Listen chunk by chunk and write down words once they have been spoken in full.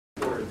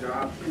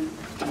adoption.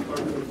 Clerk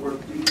of the Board,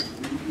 please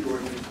read the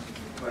ordinance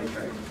by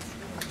title.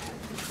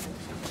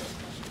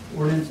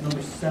 Ordinance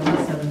number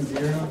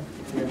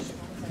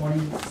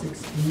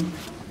 770-2016.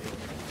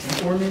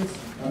 An ordinance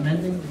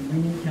amending the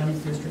Union County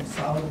District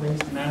Solid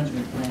Waste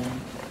Management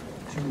Plan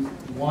to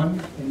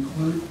 1.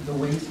 Include the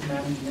waste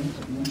management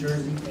of New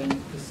Jersey Inc.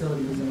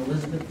 facilities in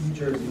Elizabeth, New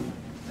Jersey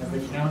as the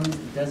county's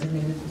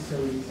designated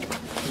facilities to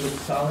which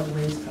solid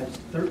waste types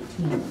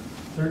 13,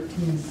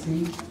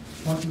 13C,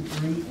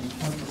 23, and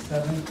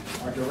 27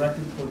 are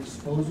directed for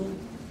disposal.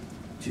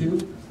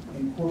 2.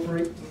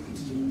 Incorporate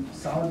the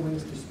solid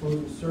waste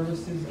disposal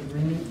services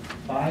agreement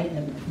by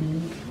and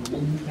between the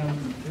Union County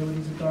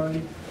Utilities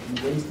Authority and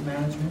Waste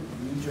Management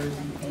of New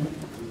Jersey Inc.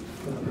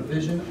 for the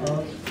provision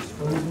of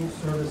disposal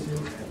services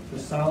for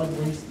solid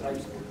waste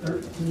types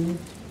 13,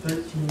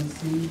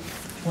 13C,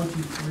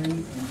 23,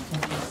 and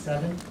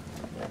 27.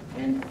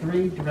 And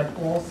 3, direct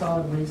all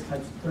solid waste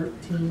types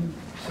 13,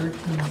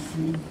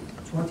 13C,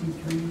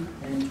 23,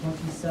 and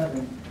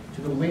 27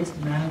 to the Waste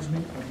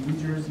Management of New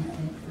Jersey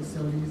Inc.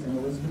 facilities in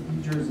Elizabeth,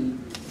 New Jersey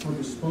for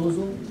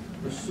disposal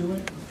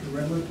pursuant to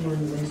regulatory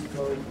waste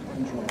code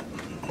control.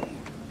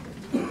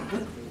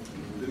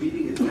 The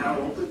meeting is now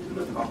open to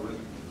the public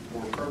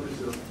for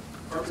purposes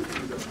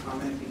of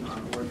commenting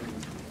on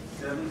ordinance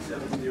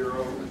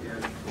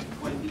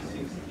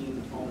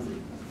 770-2016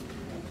 only.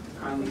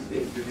 Kindly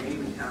state your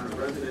name and town of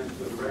residence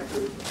for the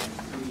record,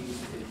 and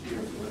please adhere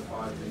to the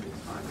 5 minute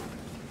time.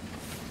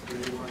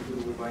 Anyone who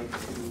would like to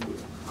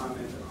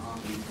comment on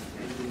the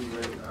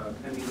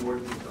pending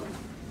ordinance only?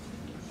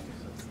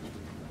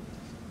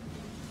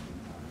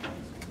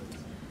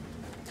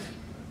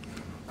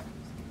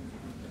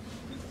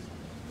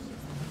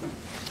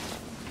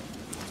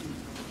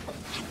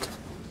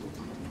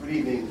 Good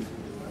evening,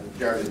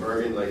 Chairman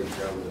Bergen, ladies and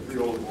gentlemen, the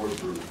Freehold Board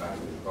Group,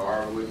 family of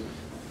Garwood.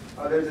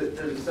 There's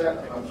a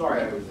set, I'm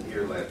sorry I wasn't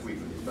here last week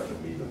for the special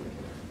meeting,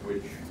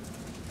 which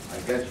I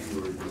guess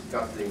you were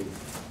discussing.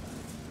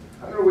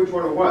 I don't know which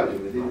one it was.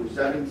 It was either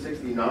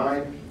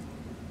 769,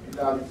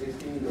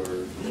 2016,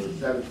 or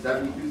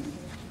 772,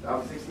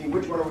 2016.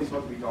 Which one are we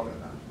supposed to be talking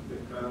about?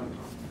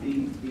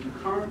 The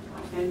current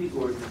pending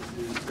ordinance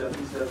is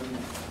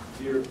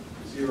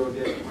 770-2016.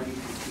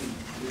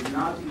 It is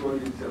not the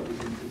ordinance that was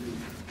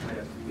introduced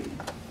last week.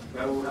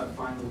 That will have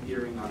final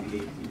hearing on the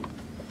 18th.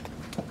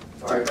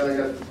 All right,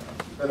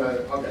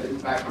 okay, this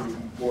is back to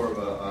more of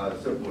a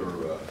simpler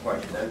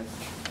question then.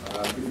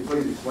 Could you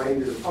please explain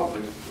to the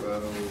public,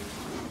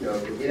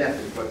 in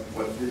essence,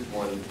 what this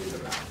one is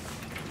about?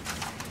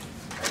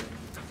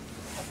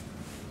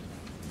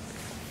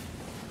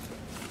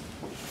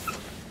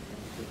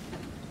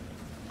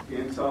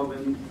 Dan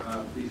Sullivan,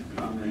 please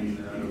come and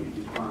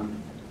respond.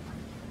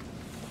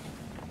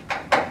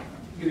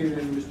 Good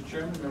evening, Mr.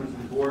 Chairman, members of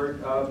the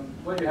board.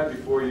 What you have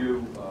before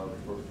you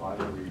for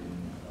final reading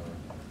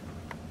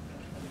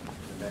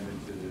amendment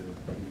to the Union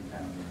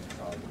County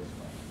Solid Waste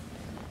Plan.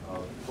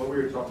 What we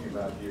are talking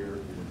about here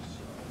is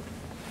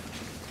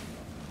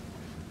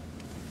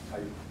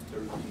type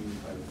 13,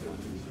 type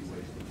 13C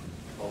waste, which is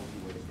bulky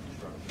waste,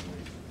 construction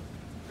waste,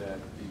 that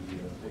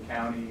the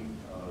county,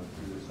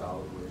 through the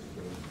solid waste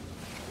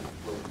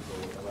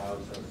control,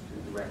 allows us to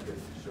direct it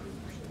to certain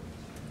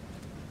facilities.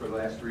 For the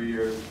last 3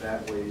 years,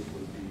 that waste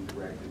would be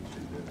directed to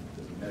the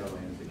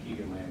Meadowlands, the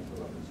Keegan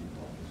landfill up in St.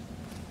 Paul's.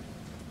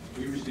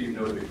 We received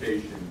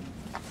notification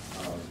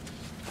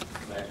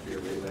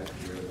late last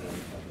year,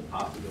 of the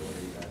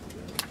possibility that the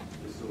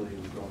facility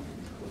was going to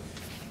be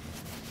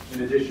closed. In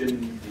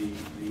addition, the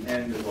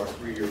end of our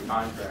 3-year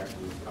contract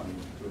was coming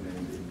to an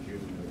end in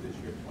June of this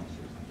year,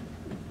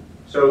 2016.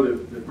 So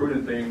the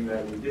prudent thing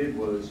that we did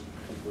was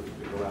to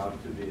go out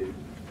to bid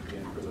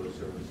again for those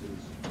services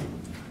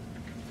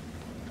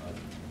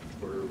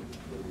for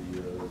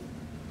the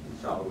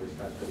solid waste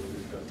type that we're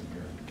discussing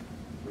here.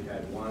 We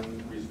had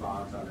one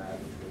response on that,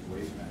 which was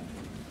waste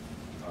management.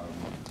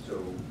 So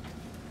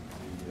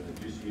the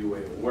UCUA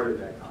awarded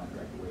that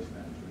contract to waste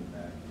management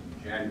back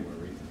in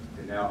January.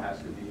 It now has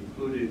to be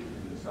included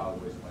in the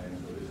solid waste plan.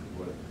 So this is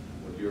what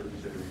you're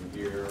considering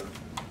here,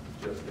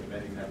 just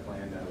amending that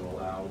plan that will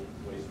allow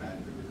waste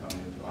management to come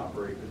in to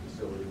operate the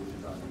facility, which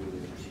is on the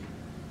list,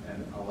 and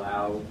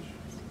allow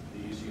the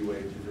UCUA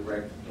to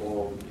direct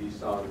all these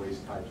solid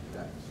waste types to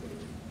that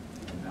facility,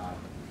 and not to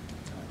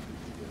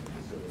the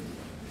facility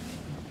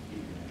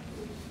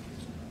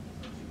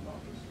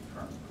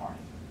current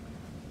client.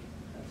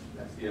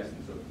 That's the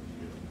essence of the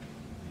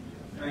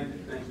Thank you,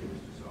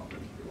 Mr.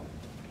 Sullivan.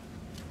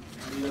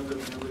 Any other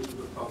members of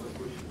the public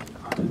wishing to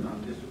comment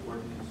on this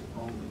ordinance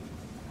only?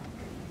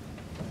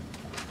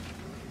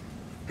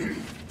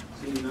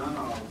 Seeing none,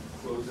 I'll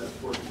close that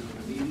portion of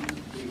the meeting.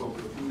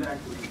 Freeholder Hudak,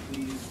 would you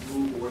please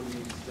move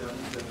ordinance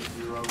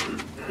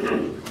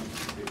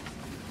 770-2016?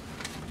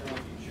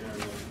 Thank you,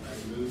 Chairman. I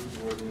move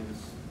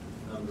ordinance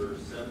number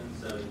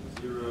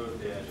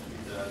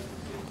 770-2016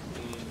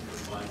 for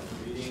final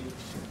reading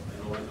and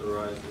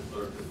authorize the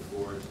clerk of the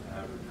board to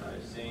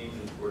advertise same in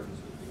accordance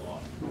with the law.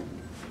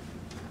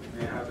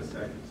 May I have a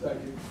second?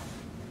 Second.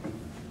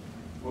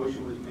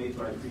 Motion was made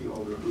by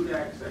Freeholder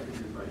Hudak,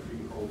 seconded by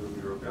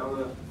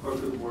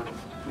Clerk of the Board,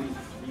 please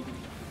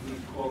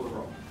call the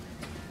roll.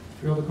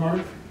 Fielder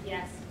Carter,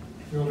 Yes.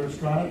 Fielder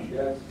Estrada,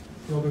 Yes.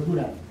 Fielder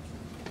Hudak,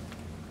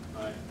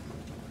 Aye.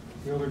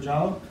 Fielder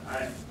Jallo,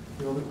 Aye.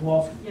 Fielder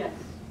Kowalski, Yes.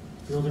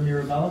 Fielder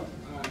Mirabella,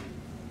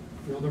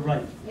 Fielder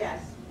Wright,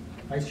 Yes.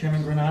 Vice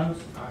Chairman Granados,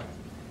 Aye.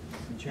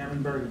 and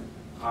Chairman Bergen.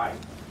 Aye.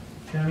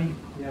 Chairman,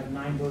 you have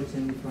 9 votes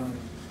in the affirmative.